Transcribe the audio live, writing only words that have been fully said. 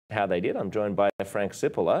how they did. I'm joined by Frank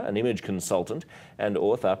Cipolla, an image consultant and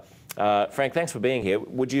author. Frank, thanks for being here.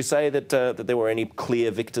 Would you say that that there were any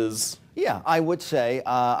clear victors? Yeah, I would say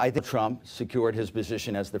I think Trump secured his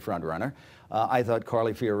position as the front runner. I thought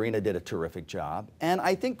Carly Fiorina did a terrific job. And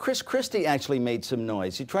I think Chris Christie actually made some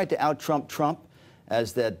noise. He tried to out-Trump Trump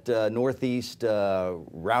as that Northeast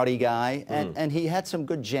rowdy guy, and he had some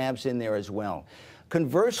good jabs in there as well.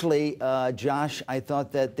 Conversely, Josh, I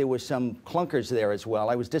thought that there were some clunkers there as well.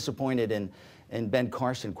 I was disappointed in Ben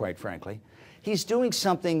Carson, quite frankly. He's doing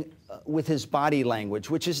something with his body language,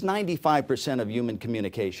 which is 95% of human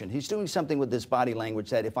communication. He's doing something with his body language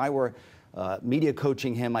that if I were media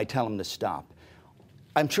coaching him, I tell him to stop.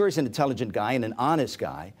 I'm sure he's an intelligent guy and an honest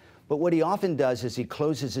guy, but what he often does is he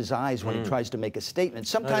closes his eyes when he tries to make a statement,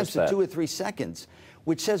 sometimes for 2 or 3 seconds,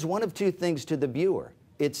 which says one of two things to the viewer.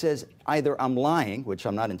 It says either I'm lying, which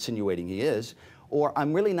I'm not insinuating he is, or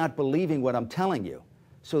I'm really not believing what I'm telling you.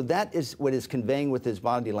 So that is what is conveying with his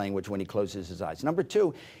body language when he closes his eyes. Number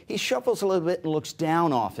 2, he shuffles a little bit and looks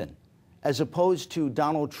down often, as opposed to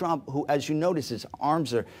Donald Trump, who, as you notice, his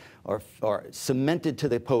arms are cemented to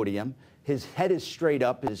the podium. His head is straight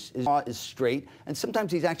up, his jaw is straight, and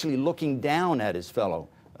sometimes he's actually looking down at his fellow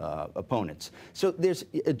opponents. So there's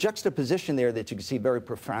a juxtaposition there that you can see very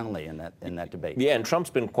profoundly in that debate. Yeah, and Trump's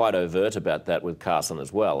been quite overt about that with Carson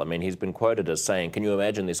as well. I mean, he's been quoted as saying, can you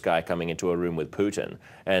imagine this guy coming into a room with Putin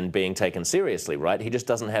and being taken seriously, right? He just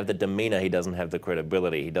doesn't have the demeanor, he doesn't have the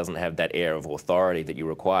credibility, he doesn't have that air of authority that you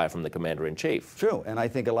require from the commander-in-chief. True, and I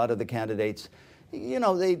think a lot of the candidates, you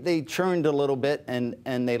know, they churned a little bit and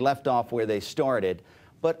they left off where they started.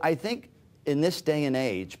 But I think in this day and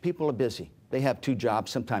age, people are busy. They have 2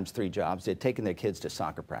 jobs, sometimes 3 jobs. They're taking their kids to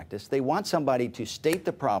soccer practice. They want somebody to state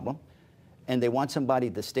the problem, and they want somebody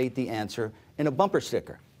to state the answer in a bumper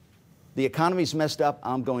sticker. The economy's messed up,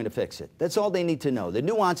 I'm going to fix it. That's all they need to know. The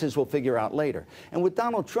nuances we'll figure out later. And with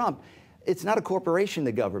Donald Trump, it's not a corporation,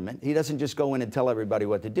 the government. He doesn't just go in and tell everybody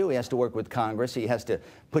what to do. He has to work with Congress. He has to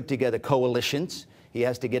put together coalitions. He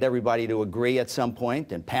has to get everybody to agree at some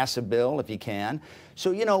point and pass a bill if he can.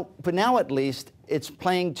 So, you know, for now at least, it's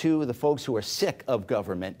playing to the folks who are sick of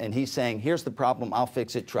government, and he's saying, here's the problem, I'll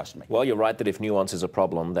fix it, trust me. Well, you're right that if nuance is a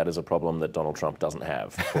problem, that is a problem that Donald Trump doesn't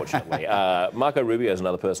have, fortunately. Marco Rubio is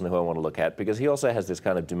another person who I want to look at, because he also has this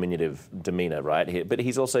kind of diminutive demeanor, right? But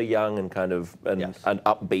he's also young and kind of and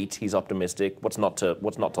upbeat. He's optimistic. What's not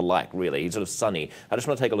to like, really? He's sort of sunny. I just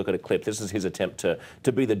want to take a look at a clip. This is his attempt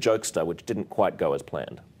to be the jokester, which didn't quite go as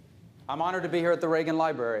planned. I'm honored to be here at the Reagan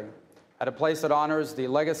Library, at a place that honors the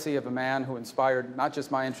legacy of a man who inspired not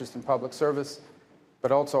just my interest in public service,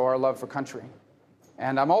 but also our love for country.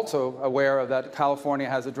 And I'm also aware of that California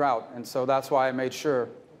has a drought, and so that's why I made sure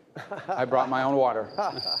I brought my own water.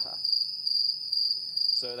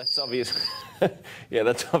 So that's obvious. Yeah,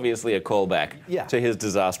 that's obviously a callback to his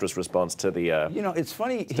disastrous response to the You know, it's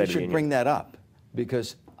funny he should bring that up,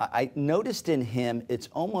 because I noticed in him, it's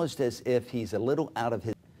almost as if he's a little out of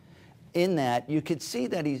his... In that, you could see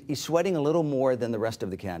that he's sweating a little more than the rest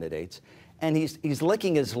of the candidates, and he's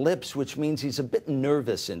licking his lips, which means he's a bit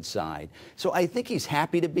nervous inside. So I think he's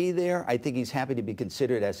happy to be there. I think he's happy to be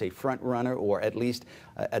considered as a front runner, or at least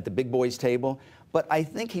at the big boys table. But I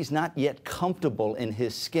think he's not yet comfortable in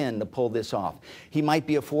his skin to pull this off. He might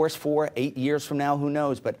be a force for 8 years from now, who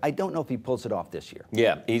knows? But I don't know if he pulls it off this year.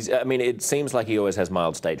 Yeah, I mean, it seems like he always has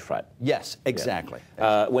mild stage fright. Yes, exactly.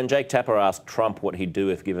 When Jake Tapper asked Trump what he'd do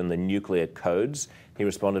if given the nuclear codes, he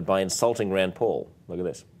responded by insulting Rand Paul. Look at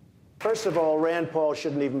this. First of all, Rand Paul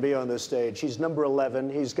shouldn't even be on this stage. He's number 11.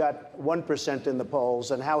 He's got 1% in the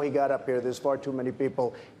polls, and how he got up here, there's far too many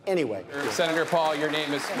people. Anyway. Senator Paul, your name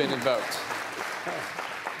has been invoked.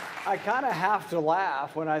 I kind of have to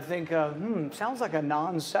laugh when I think, sounds like a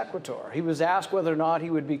non sequitur. He was asked whether or not he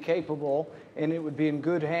would be capable and it would be in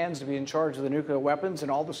good hands to be in charge of the nuclear weapons, and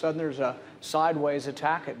all of a sudden there's a sideways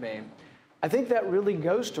attack at me. I think that really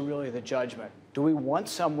goes to the judgment. Do we want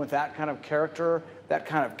someone with that kind of character, that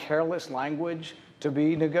kind of careless language to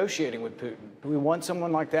be negotiating with Putin? Do we want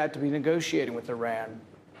someone like that to be negotiating with Iran?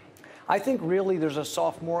 I think really there's a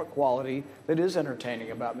sophomoric quality that is entertaining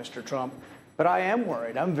about Mr. Trump. But I am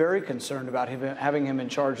worried. I'm very concerned about having him in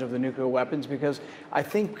charge of the nuclear weapons, because I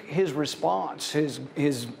think his response,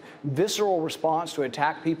 his visceral response to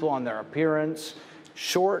attack people on their appearance,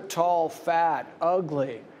 short, tall, fat,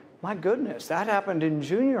 ugly, my goodness, that happened in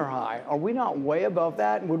junior high. Are we not way above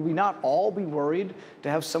that? And would we not all be worried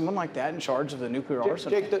to have someone like that in charge of the nuclear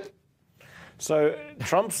arsenal? So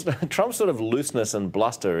Trump's sort of looseness and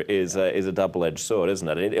bluster is a double-edged sword, isn't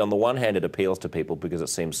it? On the one hand, it appeals to people because it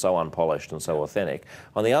seems so unpolished and so authentic.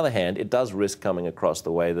 On the other hand, it does risk coming across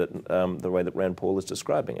the way that Rand Paul is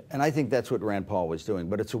describing it. And I think that's what Rand Paul was doing.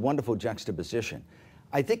 But it's a wonderful juxtaposition.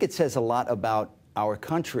 I think it says a lot about our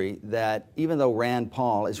country that even though Rand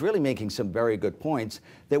Paul is really making some very good points,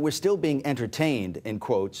 that we're still being entertained, in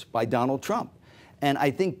quotes, by Donald Trump. And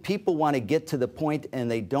I think people want to get to the point,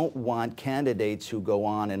 and they don't want candidates who go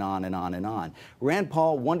on and on and on and on. Rand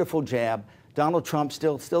Paul, wonderful jab. Donald Trump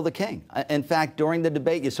still the king. In fact, during the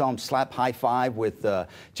debate, you saw him slap high five with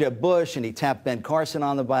Jeb Bush, and he tapped Ben Carson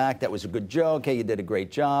on the back. That was a good joke. Hey, you did a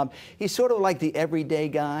great job. He's sort of like the everyday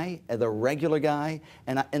guy, the regular guy,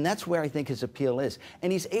 and that's where I think his appeal is.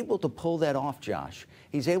 And he's able to pull that off, Josh.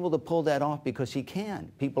 He's able to pull that off because he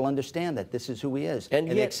can. People understand that this is who he is,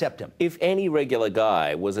 and they accept him. If any regular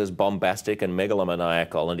guy was as bombastic and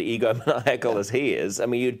megalomaniacal and egomaniacal as he is, I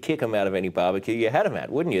mean, you'd kick him out of any barbecue you had him at,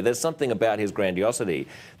 wouldn't you? There's something about his grandiosity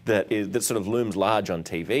that sort of looms large on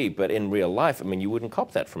TV, but in real life, I mean, you wouldn't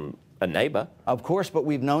cop that from a neighbor. Of course, but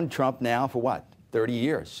we've known Trump now for what, 30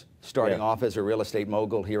 years? Starting off as a real estate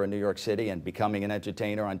mogul here in New York City and becoming an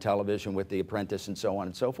entertainer on television with The Apprentice and so on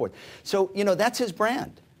and so forth. So, you know, that's his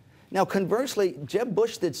brand. Now, conversely, Jeb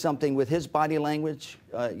Bush did something with his body language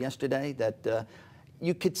yesterday that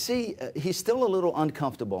you could see he's still a little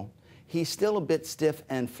uncomfortable. He's still a bit stiff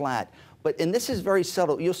and flat. And this is very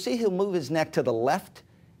subtle. You'll see he'll move his neck to the left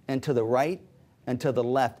and to the right and to the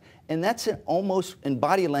left. And that's almost in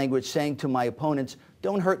body language saying to my opponents,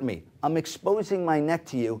 don't hurt me. I'm exposing my neck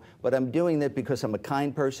to you, but I'm doing that because I'm a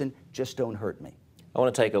kind person. Just don't hurt me. I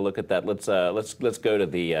want to take a look at that. Let's go to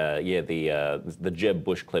the Jeb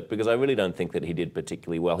Bush clip, because I really don't think that he did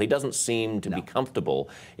particularly well. He doesn't seem to be comfortable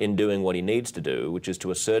in doing what he needs to do, which is to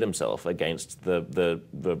assert himself against the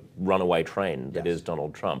runaway train that is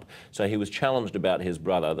Donald Trump. So he was challenged about his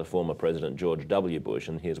brother, the former President George W. Bush,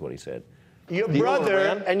 and here's what he said. Your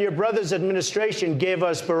brother and your brother's administration gave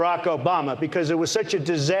us Barack Obama because it was such a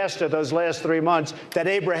disaster those last 3 months that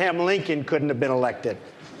Abraham Lincoln couldn't have been elected.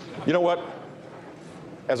 You know what?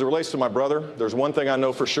 As it relates to my brother, there's one thing I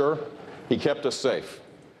know for sure. He kept us safe.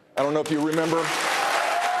 I don't know if you remember,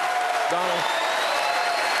 Donald.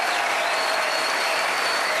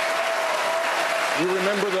 You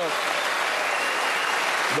remember the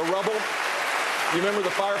rubble? You remember the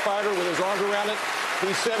firefighter with his arms around it?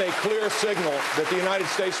 He sent a clear signal that the United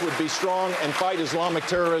States would be strong and fight Islamic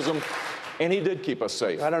terrorism, and he did keep us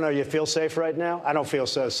safe. I don't know, you feel safe right now? I don't feel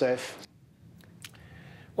so safe.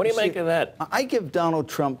 What do you make of that? I give Donald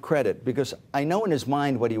Trump credit because I know in his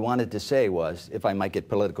mind what he wanted to say was, if I might get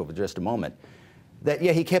political for just a moment, that,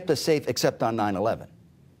 yeah, he kept us safe except on 9/11.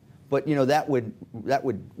 But, you know, that would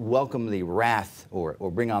welcome the wrath or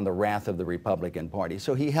bring on the wrath of the Republican Party.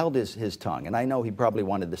 So he held his tongue. And I know he probably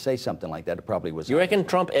wanted to say something like that. It probably was. You reckon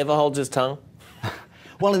Trump ever holds his tongue?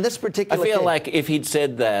 Well, in this particular case, I feel case, like if he'd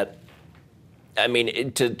said that, I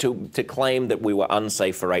mean, to claim that we were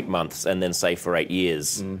unsafe for 8 months and then safe for 8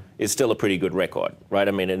 years is still a pretty good record, right?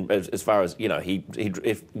 I mean, as far as, you know,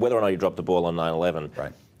 if whether or not he dropped the ball on 9/11,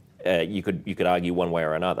 right. You could argue one way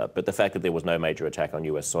or another, but the fact that there was no major attack on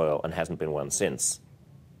U.S. soil and hasn't been one since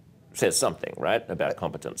says something, right, about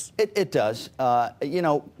competence. It does. You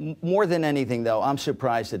know, more than anything, though, I'm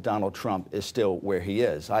surprised that Donald Trump is still where he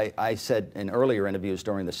is. I said in earlier interviews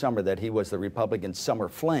during the summer that he was the Republican summer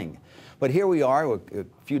fling. But here we are, a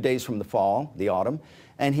few days from the fall, the autumn,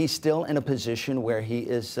 and he's still in a position where he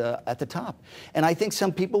is at the top. And I think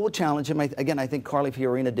some people will challenge him. Again, I think Carly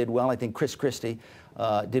Fiorina did well. I think Chris Christie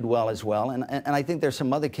did well as well. And I think there's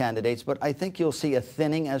some other candidates. But I think you'll see a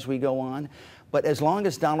thinning as we go on. But as long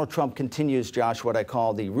as Donald Trump continues, Josh, what I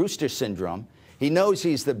call the rooster syndrome, he knows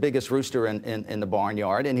he's the biggest rooster in the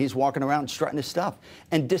barnyard, and he's walking around strutting his stuff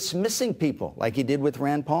and dismissing people like he did with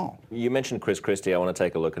Rand Paul. You mentioned Chris Christie. I want to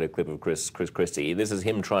take a look at a clip of Chris Christie. This is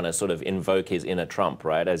him trying to sort of invoke his inner Trump,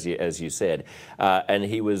 right, as you said. And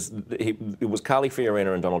it was Carly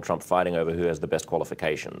Fiorina and Donald Trump fighting over who has the best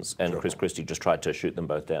qualifications, and Chris Christie just tried to shoot them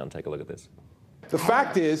both down. Take a look at this. The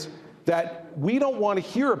fact is that we don't want to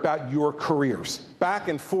hear about your careers, back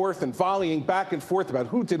and forth and volleying back and forth about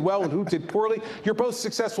who did well and who did poorly. You're both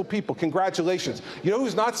successful people. Congratulations. You know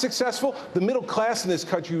who's not successful? The middle class in this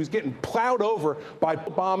country, who's getting plowed over by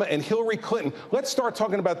Obama and Hillary Clinton. Let's start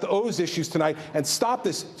talking about the O's issues tonight and stop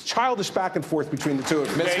this childish back and forth between the two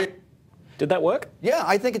of you. Did that work? Yeah,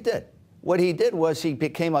 I think it did. What he did was he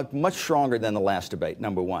became much stronger than the last debate,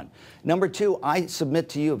 number one. Number two, I submit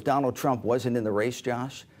to you, if Donald Trump wasn't in the race,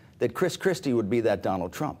 Josh, that Chris Christie would be that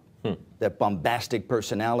Donald Trump. That bombastic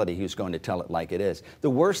personality who's going to tell it like it is. The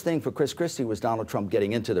worst thing for Chris Christie was Donald Trump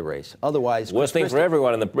getting into the race. Otherwise, worst thing for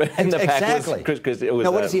everyone in the pack exactly. was Chris Christie. It was,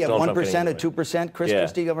 now, what does he have, 1% or 2%? Chris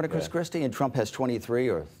Christie, Governor Chris Christie, and Trump has 23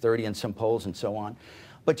 or 30 in some polls and so on.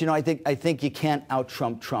 But, you know, I think you can't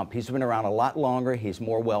out-Trump Trump. He's been around a lot longer. He's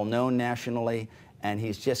more well-known nationally. And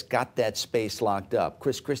he's just got that space locked up.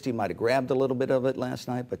 Chris Christie might have grabbed a little bit of it last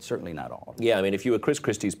night, but certainly not all of it. Yeah, I mean, if you were Chris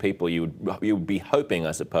Christie's people, you would be hoping,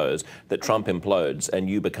 I suppose, that Trump implodes and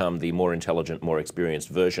you become the more intelligent, more experienced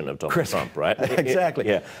version of Donald Trump, right? Exactly.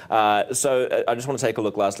 Yeah. So I just want to take a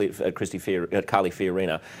look lastly at Carly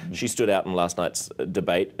Fiorina. She stood out in last night's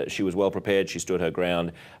debate. She was well prepared. She stood her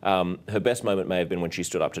ground. Her best moment may have been when she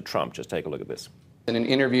stood up to Trump. Just take a look at this. In an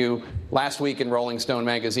interview last week in Rolling Stone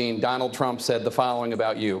magazine, Donald Trump said the following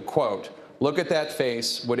about you, quote, "Look at that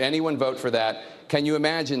face. Would anyone vote for that? Can you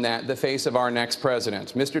imagine that, the face of our next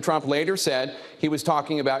president?" Mr. Trump later said he was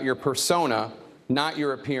talking about your persona, not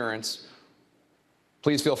your appearance.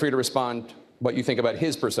 Please feel free to respond what you think about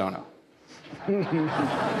his persona. You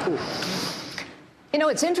know,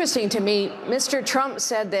 it's interesting to me. Mr. Trump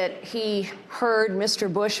said that he heard Mr.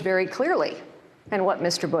 Bush very clearly and what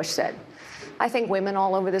Mr. Bush said. I think women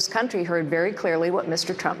all over this country heard very clearly what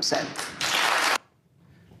Mr. Trump said.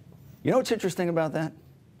 You know what's interesting about that?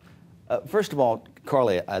 First of all,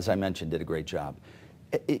 Carly, as I mentioned, did a great job.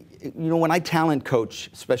 You know, when I talent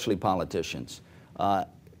coach, especially politicians,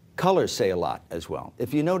 colors say a lot as well.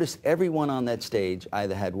 If you notice, everyone on that stage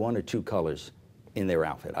either had one or two colors in their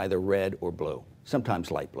outfit, either red or blue,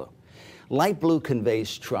 sometimes light blue. Light blue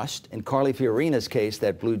conveys trust. In Carly Fiorina's case,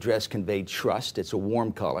 that blue dress conveyed trust. It's a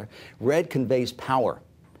warm color. Red conveys power.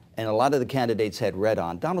 And a lot of the candidates had red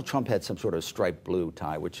on. Donald Trump had some sort of striped blue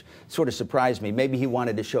tie, which sort of surprised me. Maybe he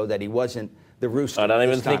wanted to show that he wasn't the rooster. I don't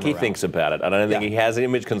even think he thinks about it. I don't think he has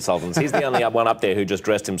image consultants. He's the only one up there who just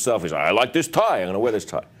dressed himself. He's like, I like this tie. I'm going to wear this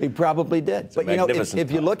tie. He probably did. But you know,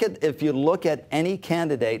 if you look at any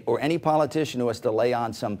candidate or any politician who has to lay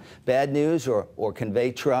on some bad news or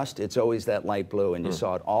convey trust, it's always that light blue, and you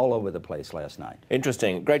saw it all over the place last night.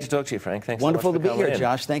 Interesting. Great to talk to you, Frank. Thanks. Wonderful so much for to be here, in.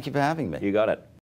 Josh. Thank you for having me. You got it.